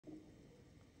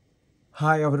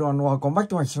Hi everyone, welcome back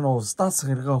to my channel. Start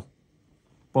second go.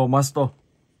 Bowmasters.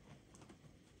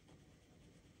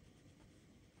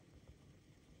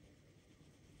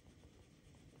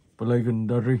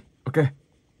 Legendary. Okay.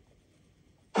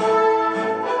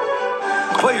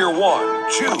 Player one,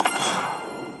 choose.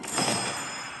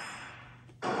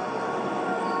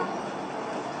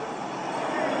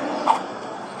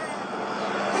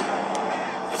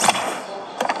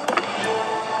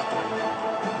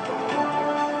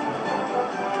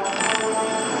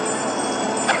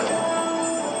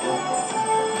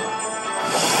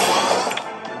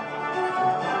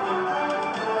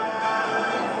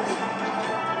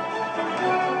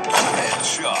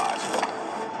 Headshot.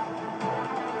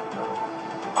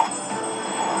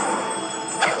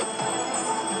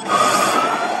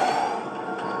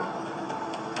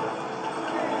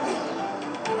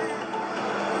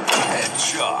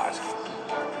 Headshot.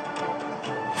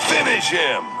 Finish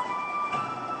him.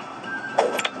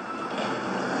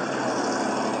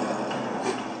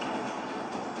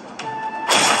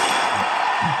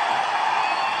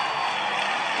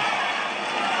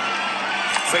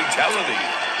 Fatality.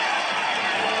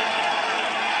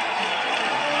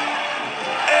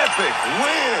 Epic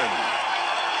win.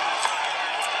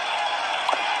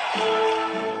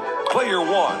 Player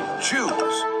one,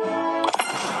 choose.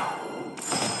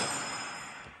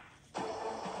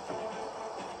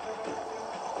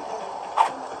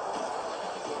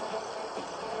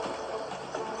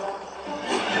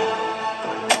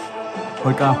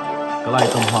 Hơi cao. Cái này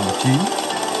tầm khoảng 9.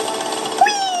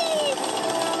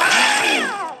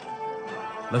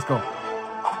 Let's go.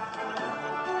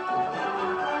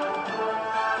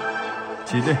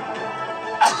 9 đi.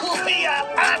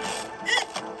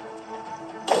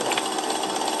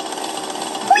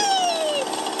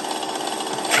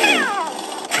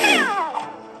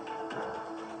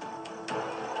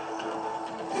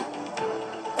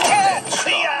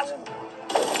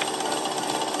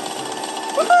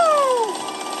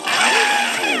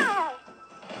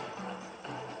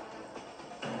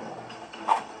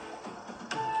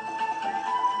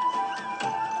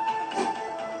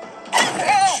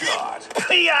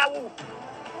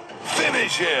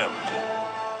 Finish him.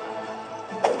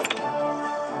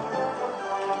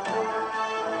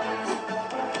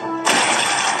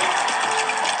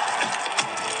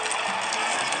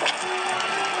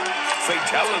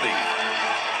 Fatality.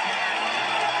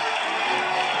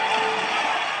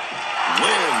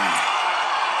 Win.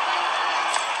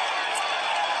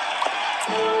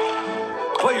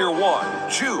 Player one,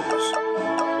 choose.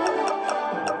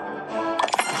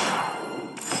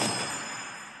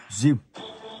 Jim.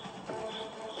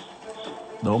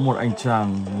 Đó một anh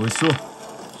chàng với xương.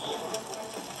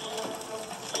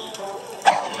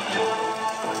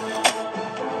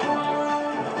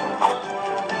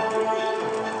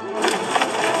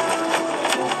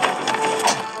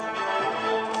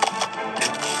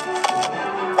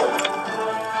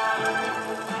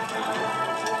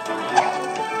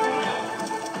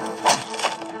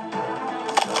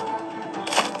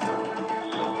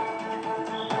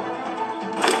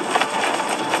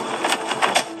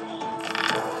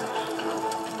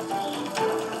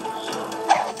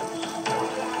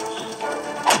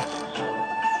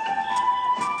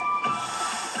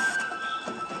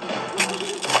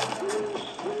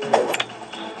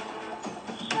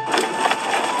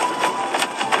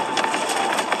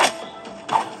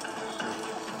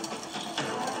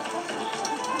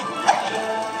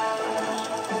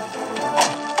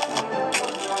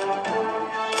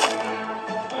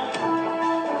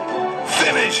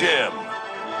 Finish him.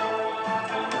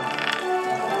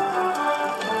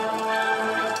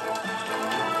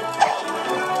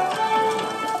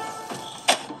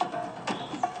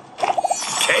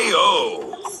 KO.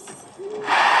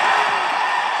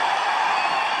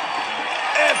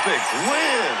 Epic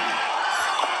win.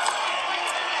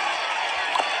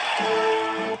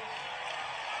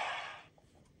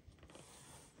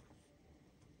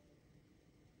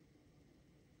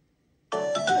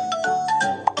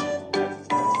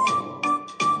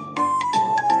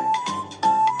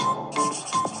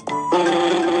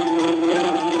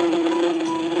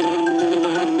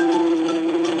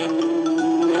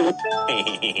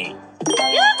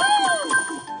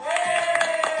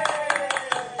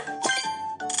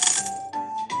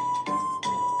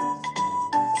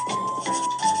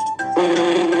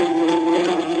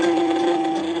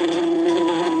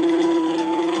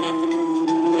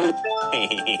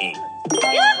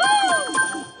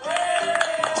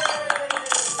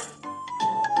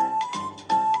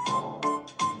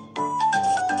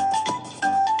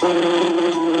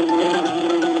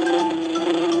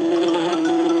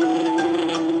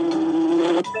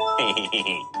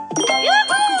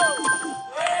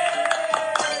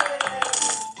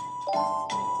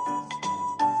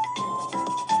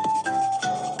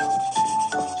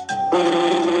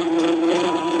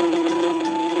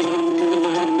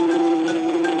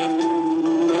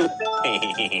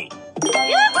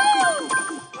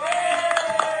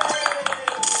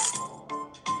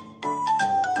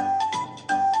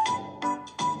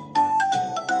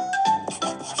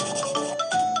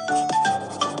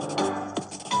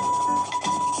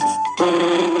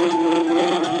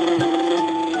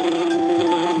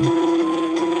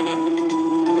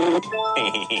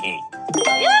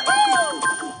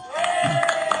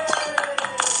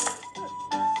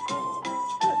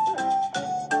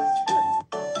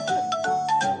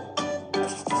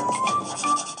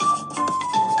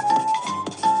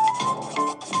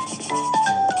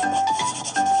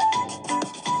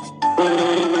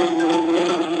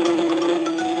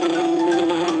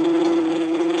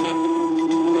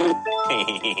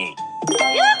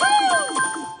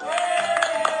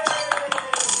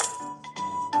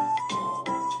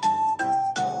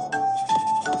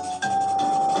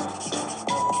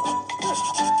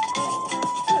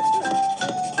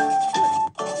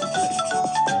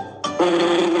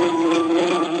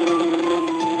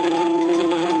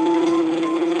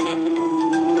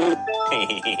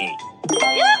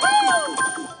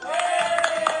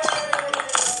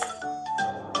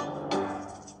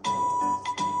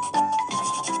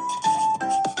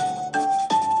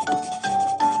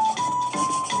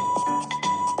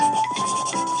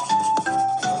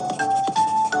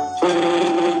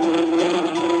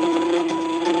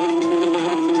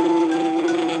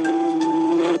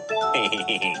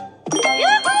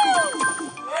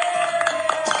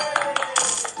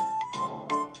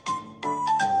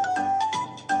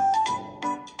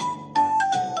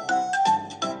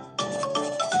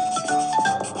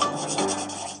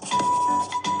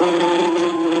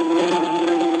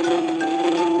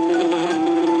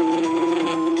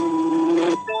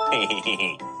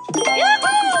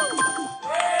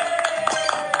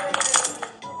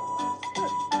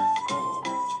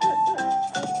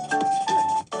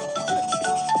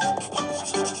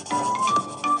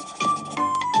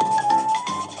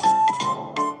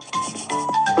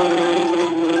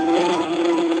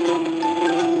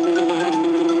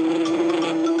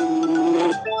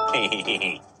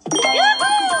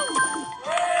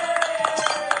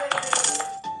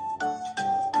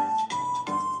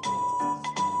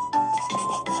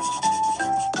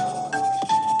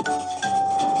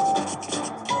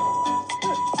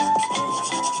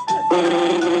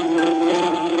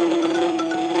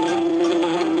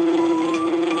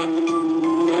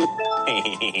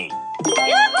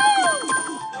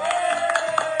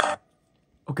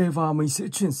 Ok, và mình sẽ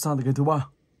chuyển sang cái thứ ba,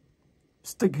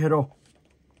 Stick Hero.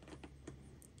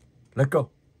 Let's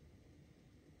go.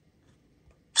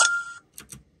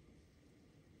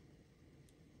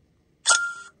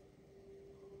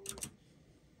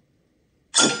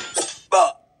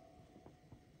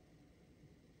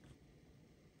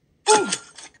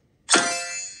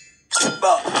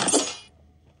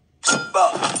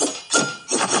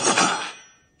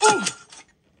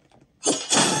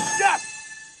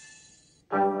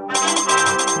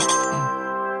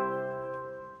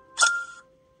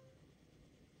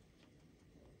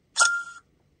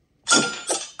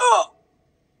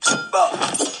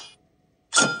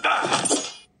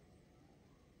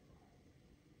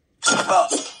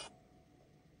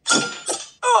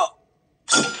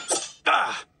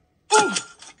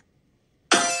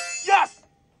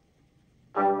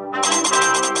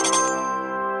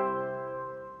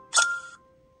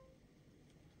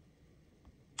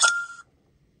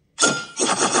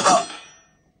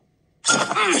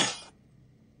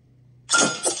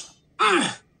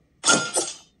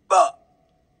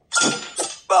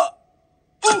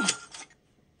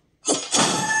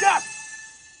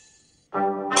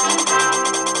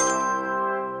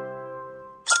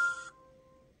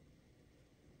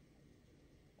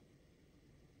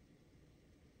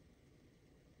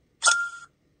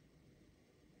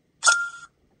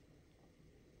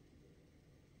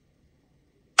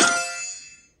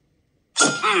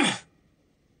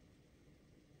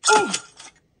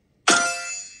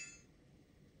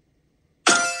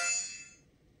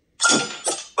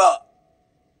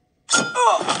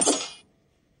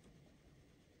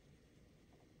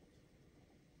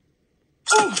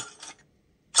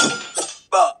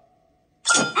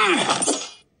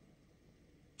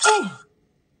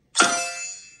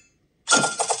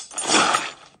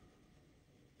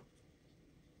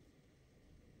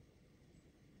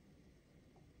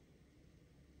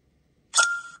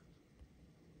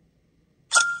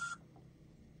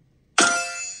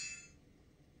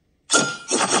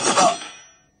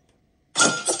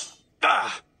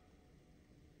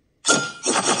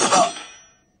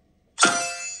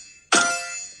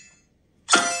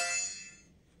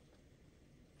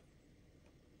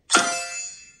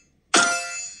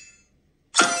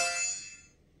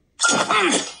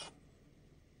 Yes!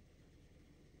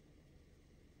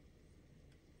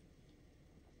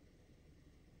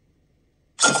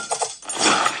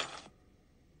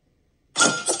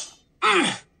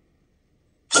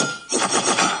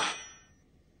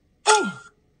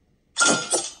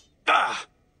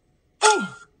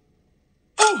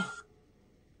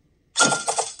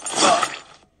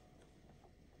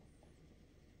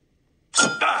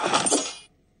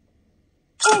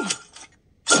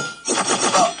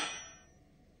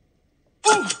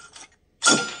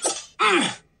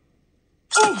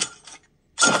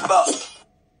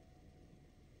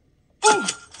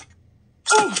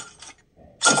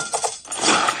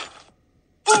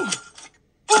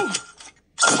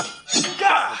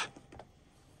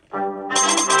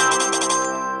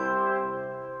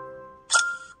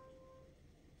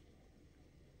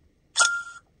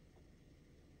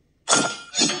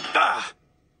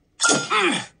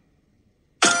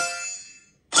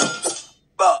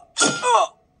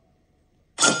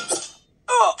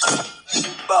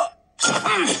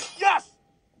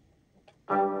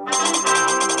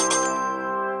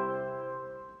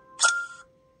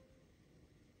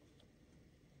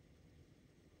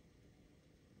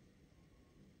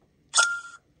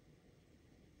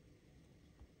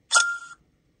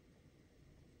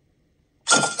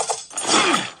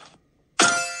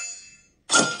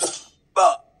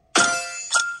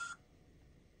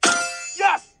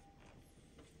 Yes!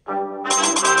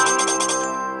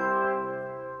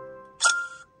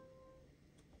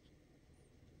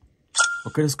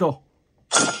 Ok, let's go.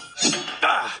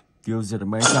 Tiêu diệt được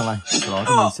mấy anh chàng này, sau đó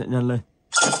thì mình sẽ nhân lên.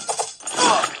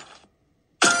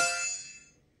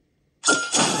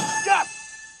 Yes!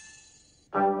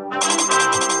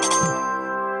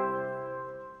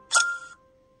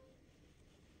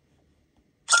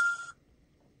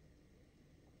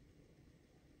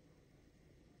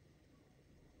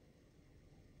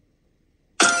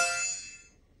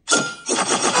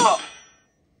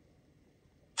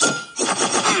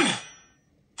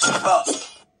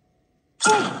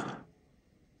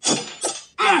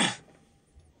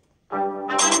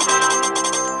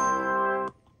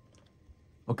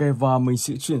 Ok, và mình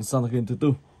sẽ chuyển sang game thứ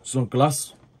tư, Zone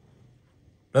Class.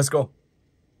 Let's go.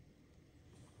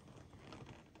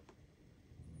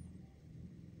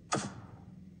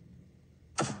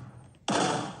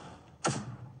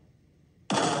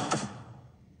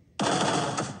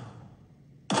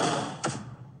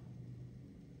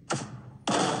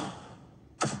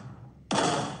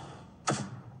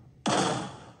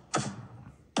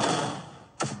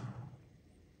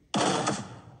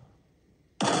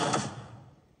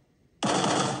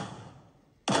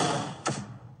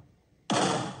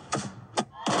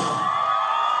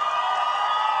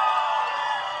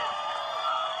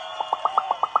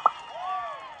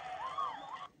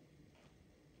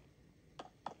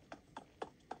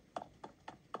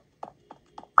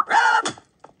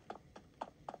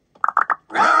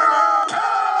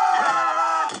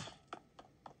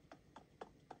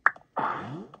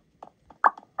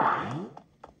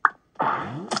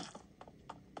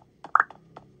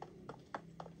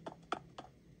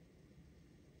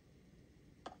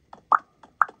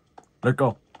 Let's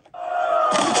go.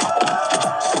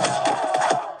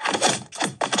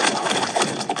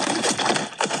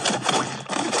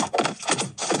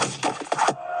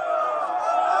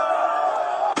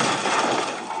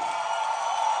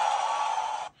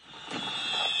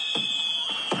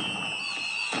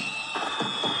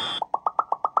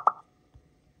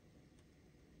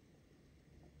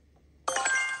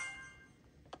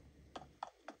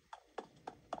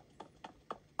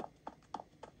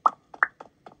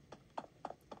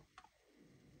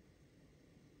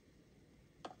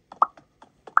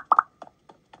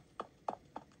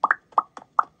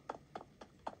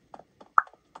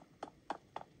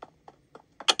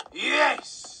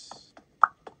 Yes!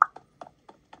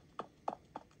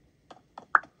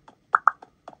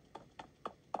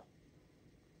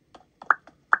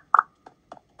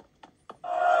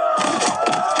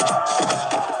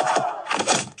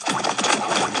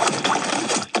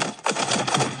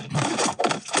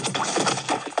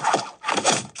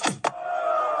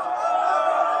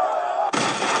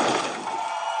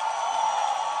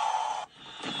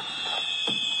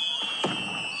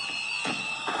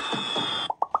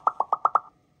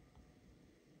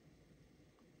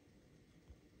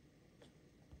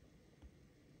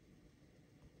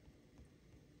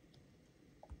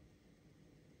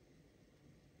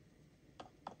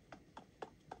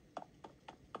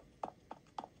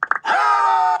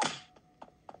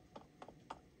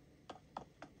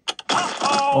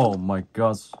 Oh my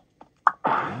gosh.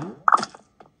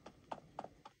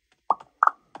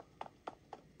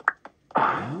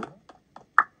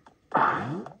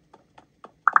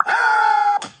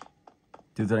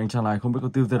 Tiêu diệt anh chàng này không biết có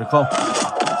tiêu diệt được không.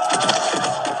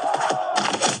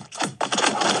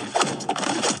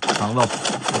 Thắng rồi.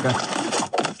 Ok.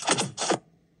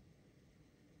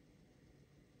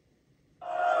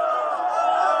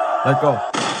 Let's go.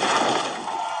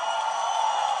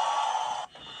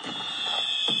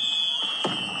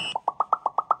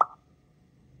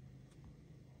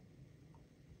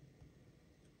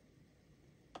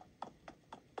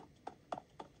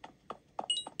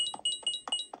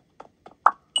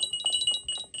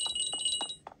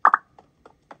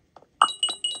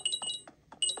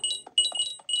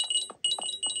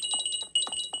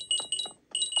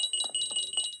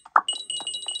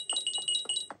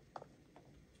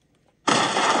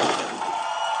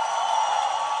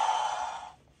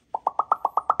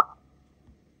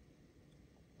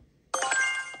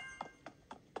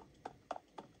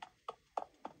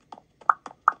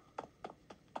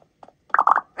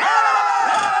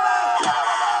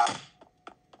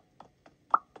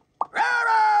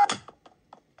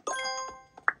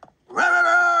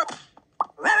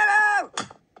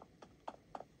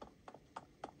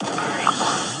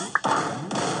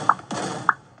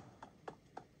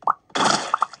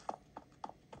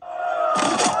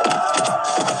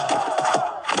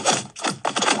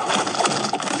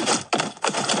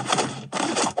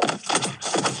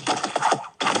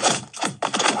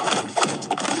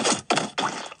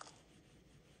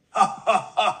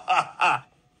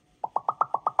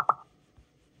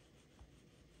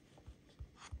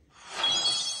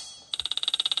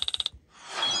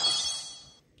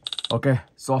 Ok,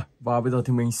 rồi, và bây giờ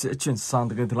thì mình sẽ chuyển sang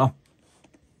từ game thứ 5.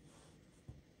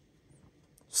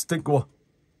 Stickman.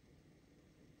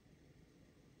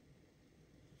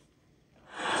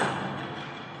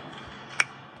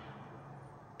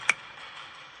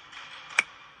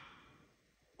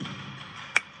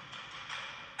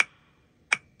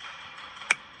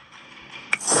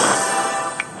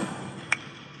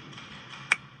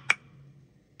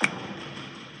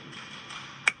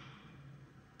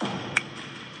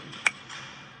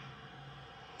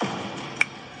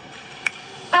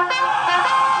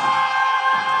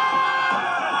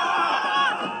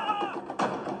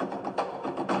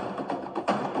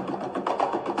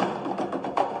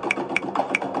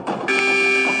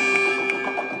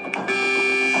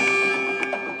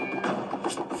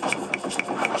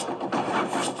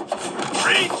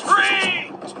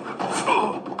 Retreat!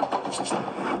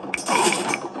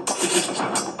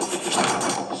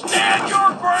 Stand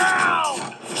your ground!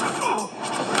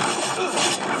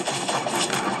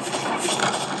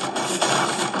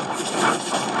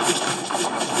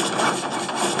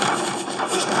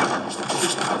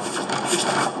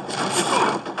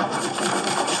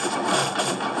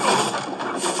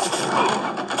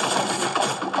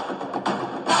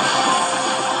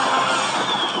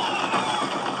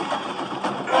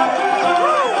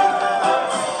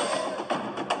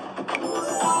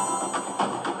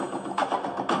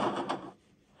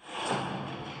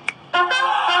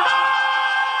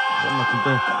 Vẫn là chúng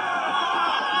tên.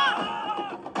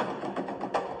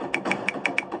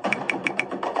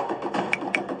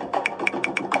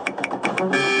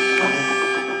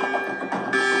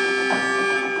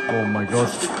 Oh my god.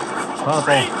 Khá là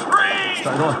to.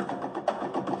 Chạy thôi.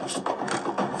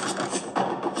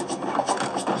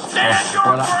 Stand your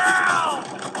quay lại. ground!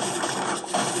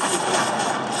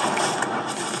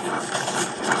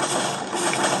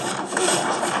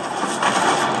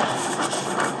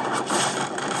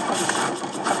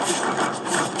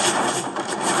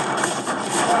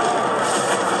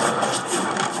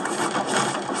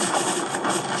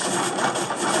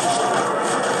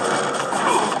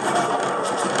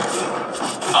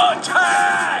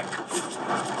 Attack!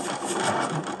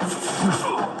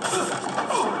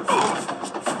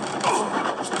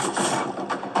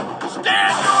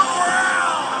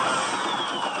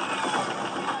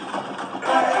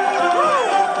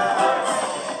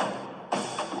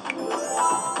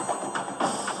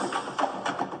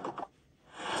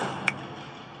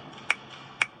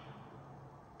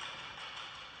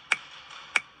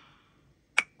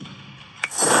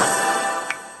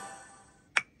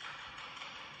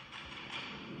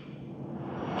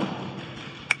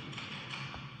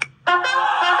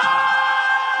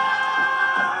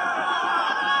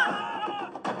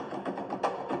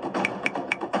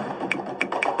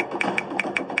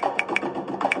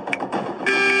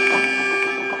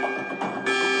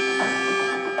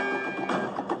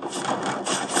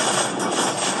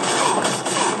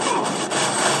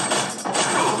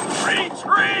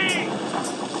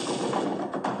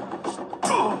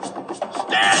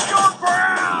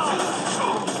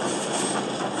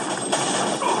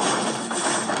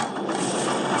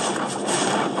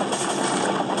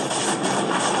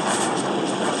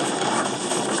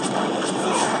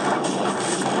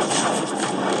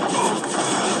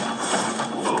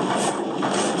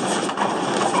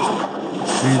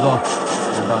 rồi.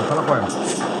 Và khá là khỏe.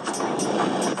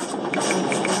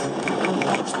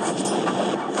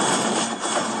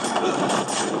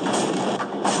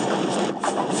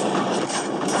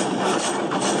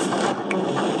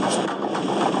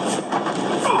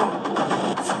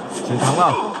 Chiến thắng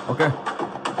nào. Ok,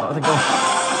 đã thành công.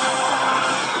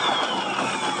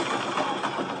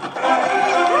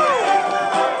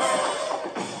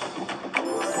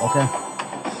 Ok.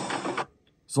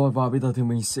 Rồi và bây giờ thì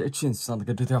mình sẽ chuyển sang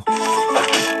cái tiếp theo.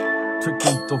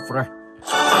 Tricky to Fred.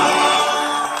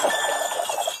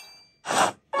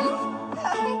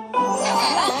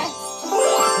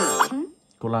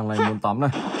 Cô làng này muốn tắm này.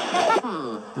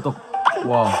 Tiếp tục.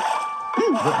 Wow,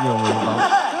 rất nhiều người muốn tắm.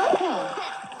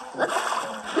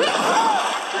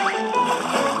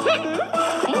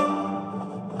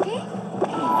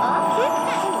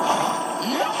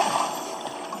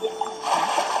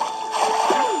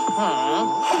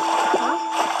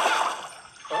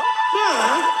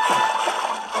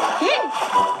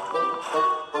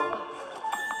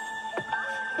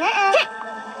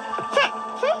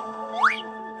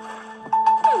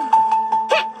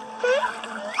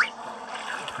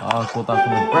 Cô ta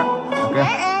không được quét. Ok.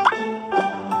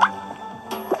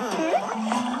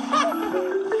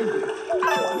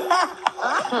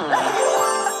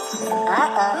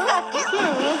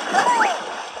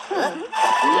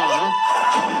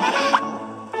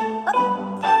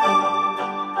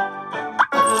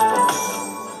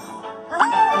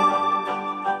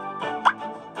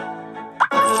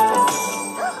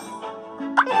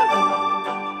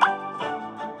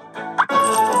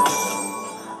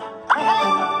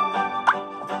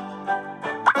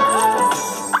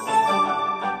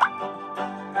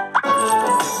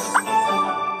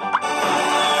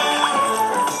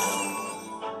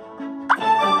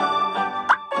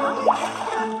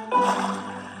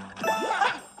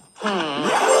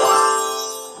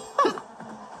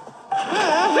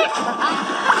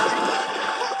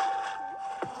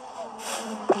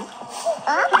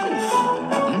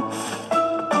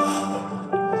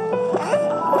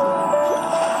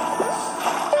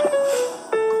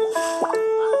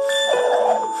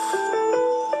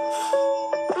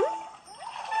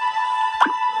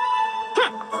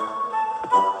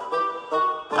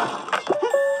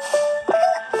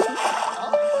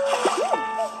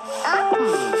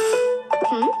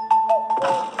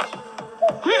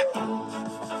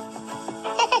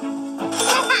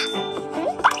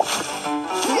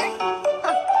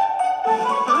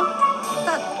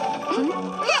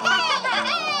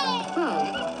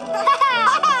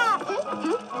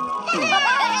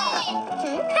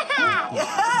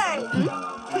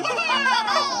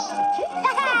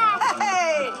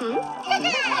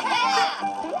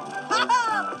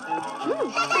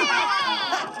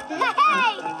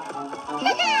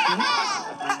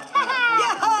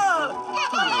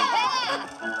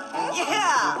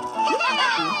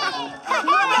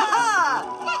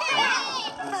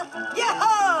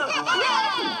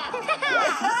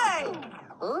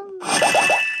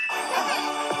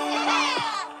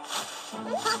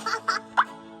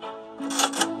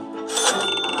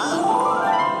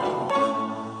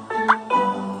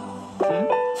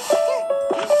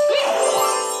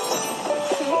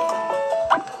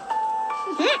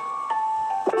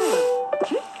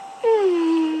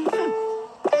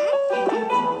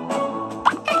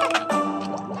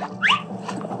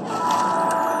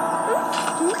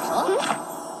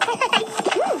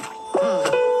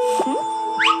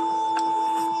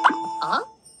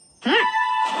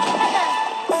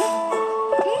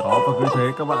 Cứ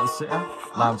thế các bạn sẽ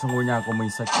làm cho ngôi nhà của mình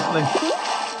sạch sẽ lên.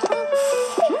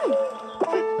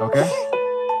 Ok.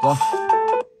 Rồi.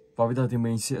 Và bây giờ thì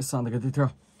mình sẽ sang cái tiếp theo.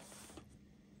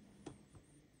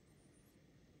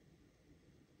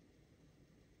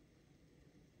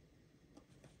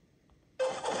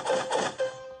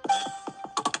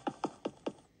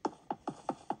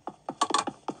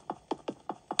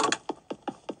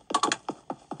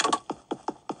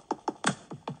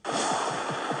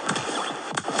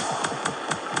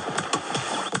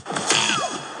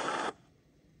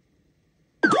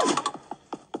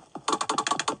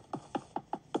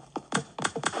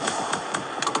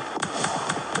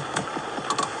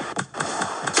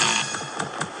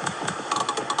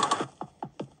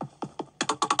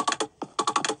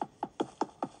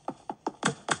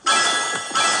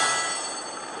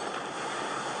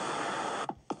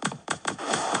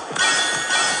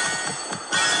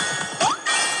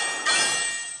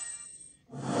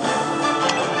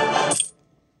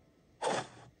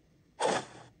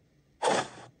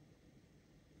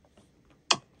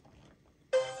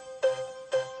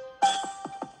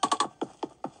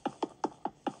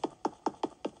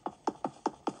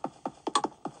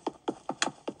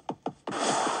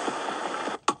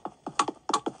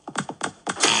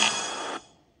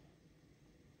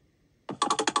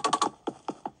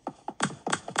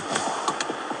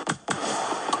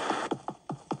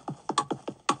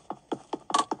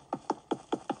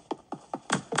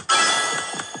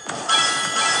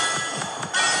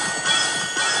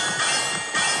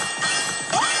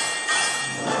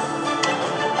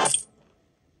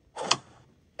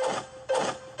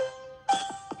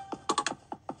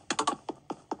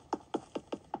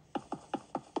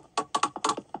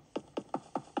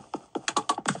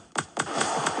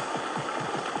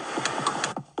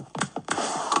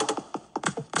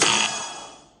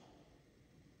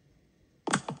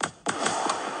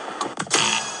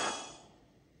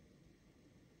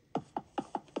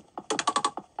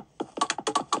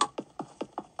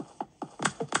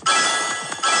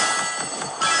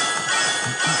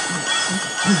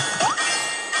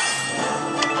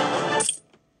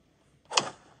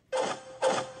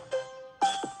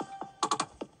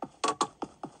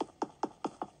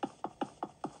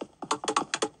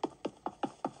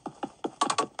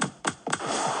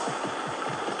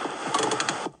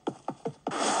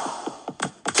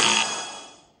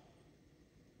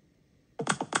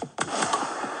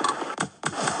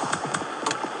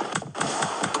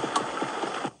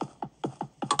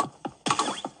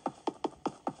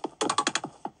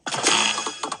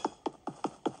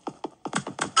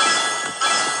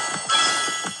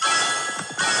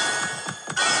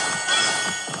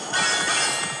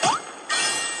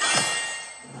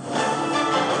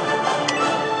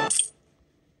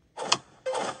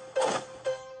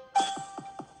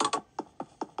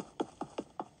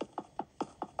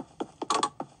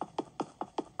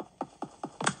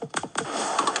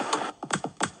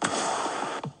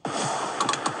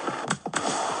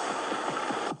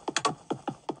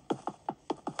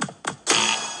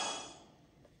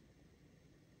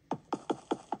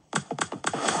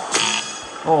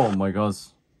 Oh my god.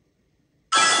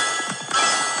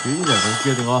 Kỹ nhảy bên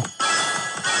kia thì ngon.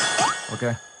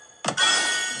 Ok.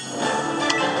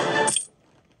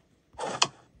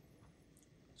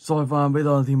 Rồi và bây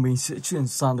giờ thì mình sẽ chuyển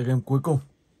sang cái game cuối cùng.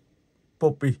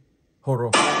 Poppy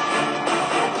Horror.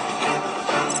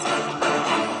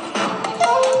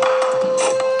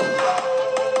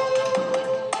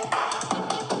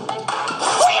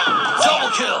 Double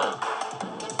kill.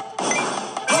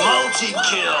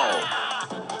 Multi-kill.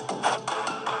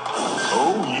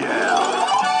 Oh yeah.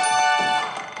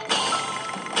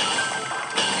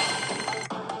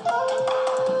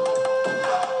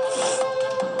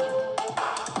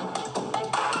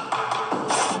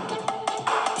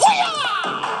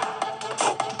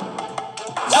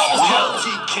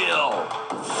 Multi-kill.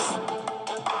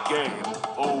 Game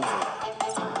over.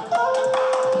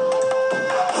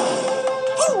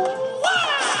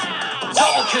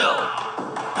 Double kill.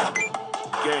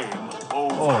 Game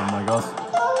over. Oh my god.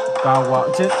 Cao quá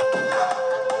chết.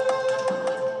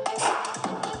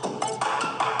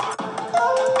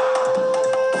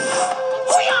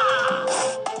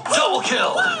 Double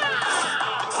kill.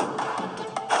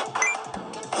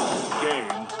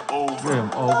 Game over.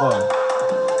 Game over.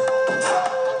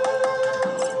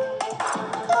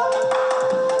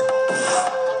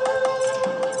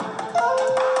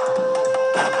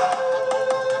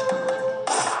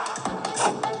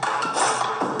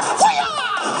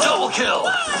 Double kill.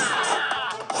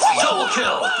 Double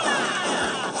kill.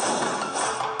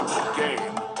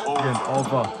 Game over. Game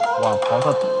over. Wow, khó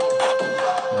thật.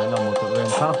 Đấy là một tựa game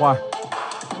khá là khoai.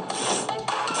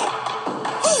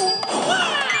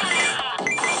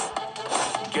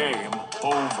 Game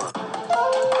over.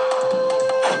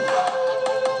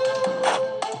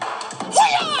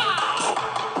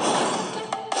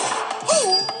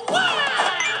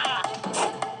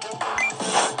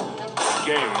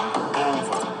 Game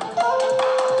over.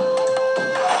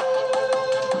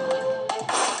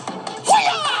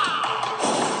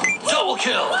 Double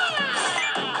kill.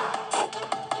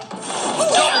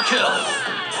 Double kill.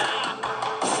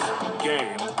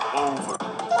 Game over.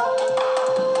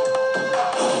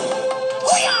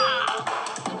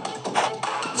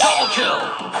 Double kill.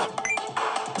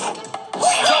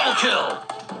 Double kill.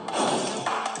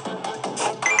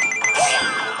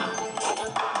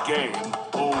 Game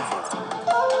over.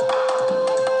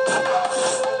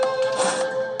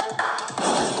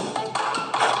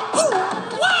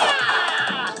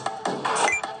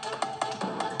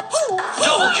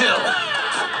 Double kill.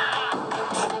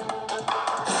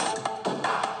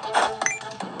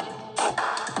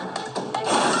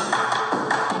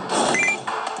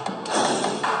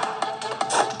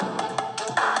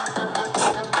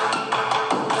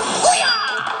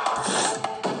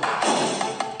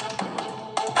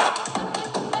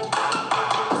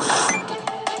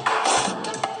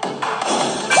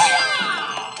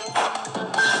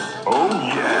 Oh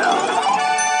yeah.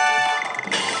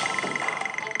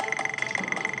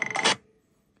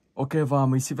 Ok và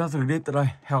mình xin phép dừng clip tại đây.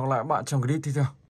 Hẹn gặp lại các bạn trong clip tiếp theo.